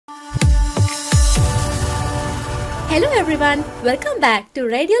Hello everyone, welcome back to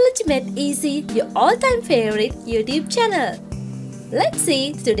Radiology Made Easy, your all-time favorite YouTube channel. Let's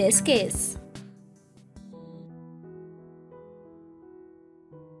see today's case.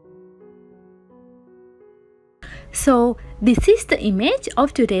 So, this is the image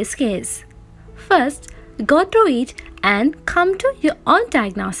of today's case. First, go through it and come to your own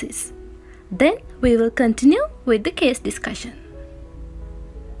diagnosis. Then, we will continue with the case discussion.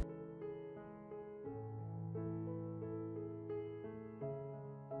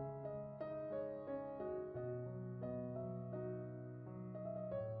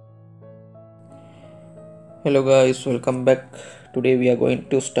 Hello guys, welcome back. Today we are going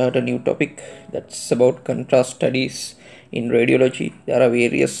to start a new topic that's about contrast studies in radiology. There are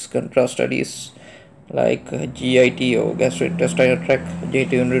various contrast studies like GIT or gastrointestinal tract,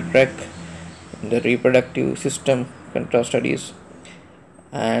 GIT urinary tract, the reproductive system contrast studies,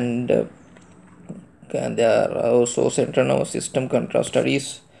 and there are also central nervous system contrast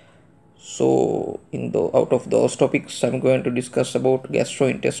studies. So out of those topics, I'm going to discuss about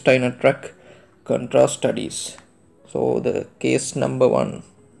gastrointestinal tract contrast studies. So the case number 1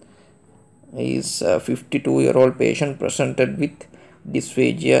 is a 52-year-old patient presented with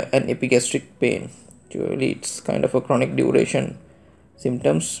dysphagia and epigastric pain. Actually, it's kind of a chronic duration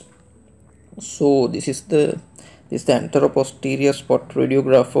symptoms. So this is the anteroposterior spot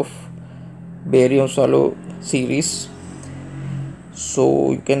radiograph of barium swallow series.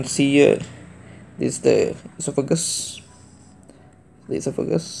 So you can see this is the esophagus. It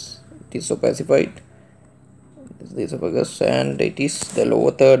is opacified. This is the esophagus, and it is the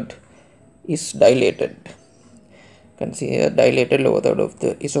lower third is dilated. You can see here dilated lower third of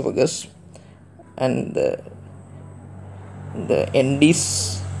the esophagus, and the end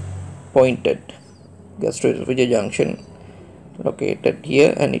is pointed. Gastroesophageal junction located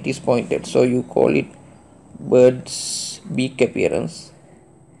here, and it is pointed. So you call it bird's beak appearance.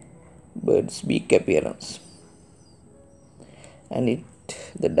 And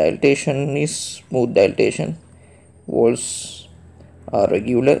the dilatation is smooth dilatation. Walls are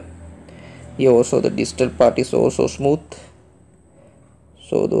regular. Here also the distal part is also smooth.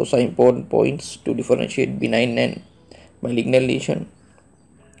 So those are important points to differentiate benign and malignant lesion.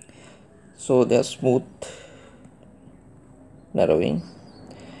 So they are smooth narrowing,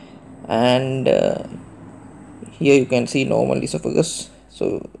 and here you can see normal esophagus.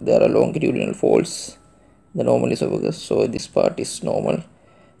 So there are longitudinal folds the normal esophagus. So this part is normal,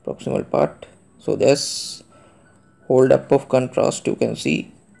 proximal part. So there's hold up of contrast, you can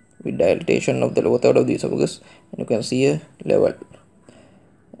see with dilatation of the lower third of the esophagus, and you can see a level,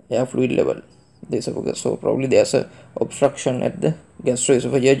 air fluid level the esophagus. So probably there's a obstruction at the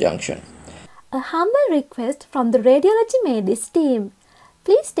gastroesophageal junction. A humble request from the Radiology Made team.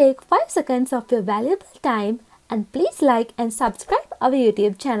 Please take 5 seconds of your valuable time and please like and subscribe our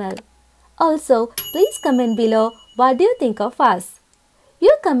YouTube channel. Also, please comment below what do you think of us.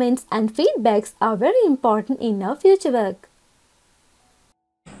 Your comments and feedbacks are very important in our future work.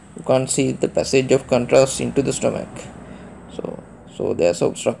 You can't see the passage of contrast into the stomach. So there's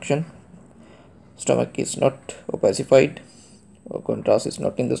obstruction. Stomach is not opacified, or contrast is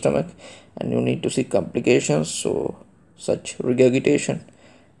not in the stomach, and you need to see complications. So such regurgitation.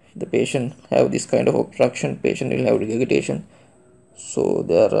 If the patient have this kind of obstruction, patient will have regurgitation. So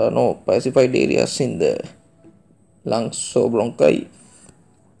there are no opacified areas in the lungs or bronchi,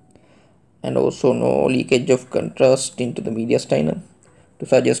 and also no leakage of contrast into the mediastinum to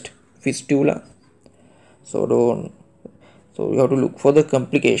suggest fistula. So you have to look for the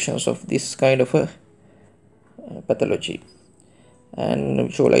complications of this kind of a pathology. And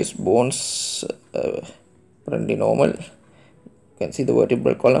visualize bones apparently normal. You can see the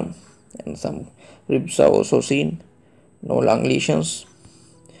vertebral column, and some ribs are also seen. No lung lesions.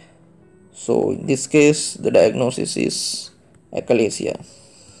 So in this case, the diagnosis is achalasia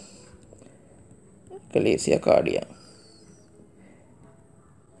cardia.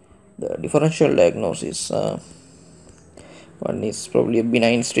 The differential diagnosis, one is probably a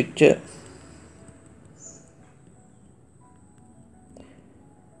benign stricture.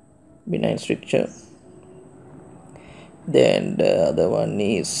 Then the other one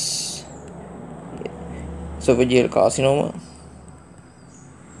is esophageal carcinoma.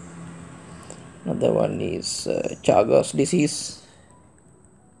 Another one is Chagas disease.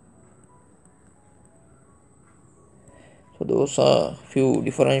 So those are few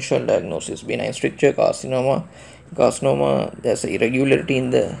differential diagnoses. Benign stricture, carcinoma, there's an irregularity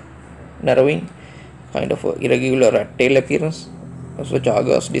in the narrowing, kind of a irregular rat tail appearance. Also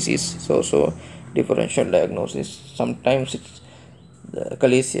Chagas disease is also differential diagnosis. Sometimes it's the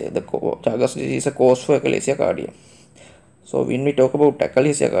achalasia, the Chagas disease is a cause for achalasia cardia. So when we talk about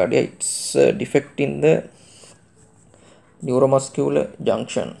achalasia cardia, it's a defect in the neuromuscular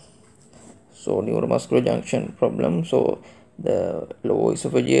junction. So neuromuscular junction problem. So the lower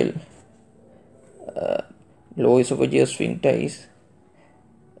esophageal sphincter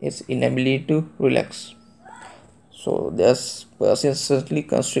is inability to relax. So there's persistently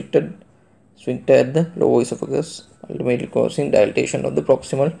constricted sphincter at the lower esophagus, ultimately causing dilatation of the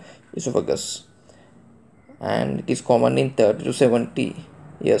proximal esophagus. And it is common in 30 to 70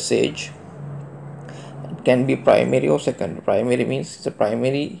 years age. It can be primary or secondary. Primary means it's a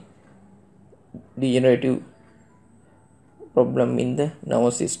primary degenerative problem in the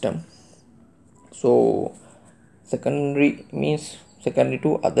nervous system. So secondary means secondary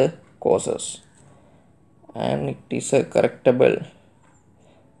to other causes, and it is a correctable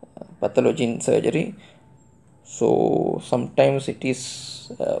pathology in surgery. So sometimes it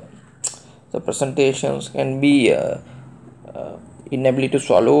is the presentations can be inability to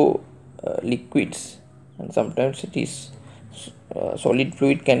swallow liquids, and sometimes it is solid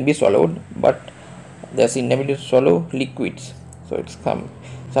fluid can be swallowed, but there's inability to swallow liquids. So it's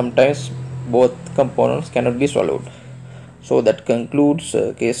sometimes both components cannot be swallowed. So that concludes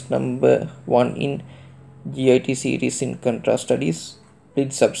case number 1 in GIT series in contrast studies.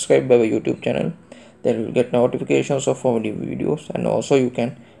 Please subscribe our YouTube channel. Then you will get notifications of our new videos, and also you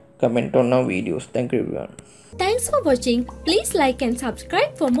can comment on our videos. Thank you everyone. Thanks for watching. Please like and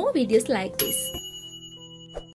subscribe for more videos like this.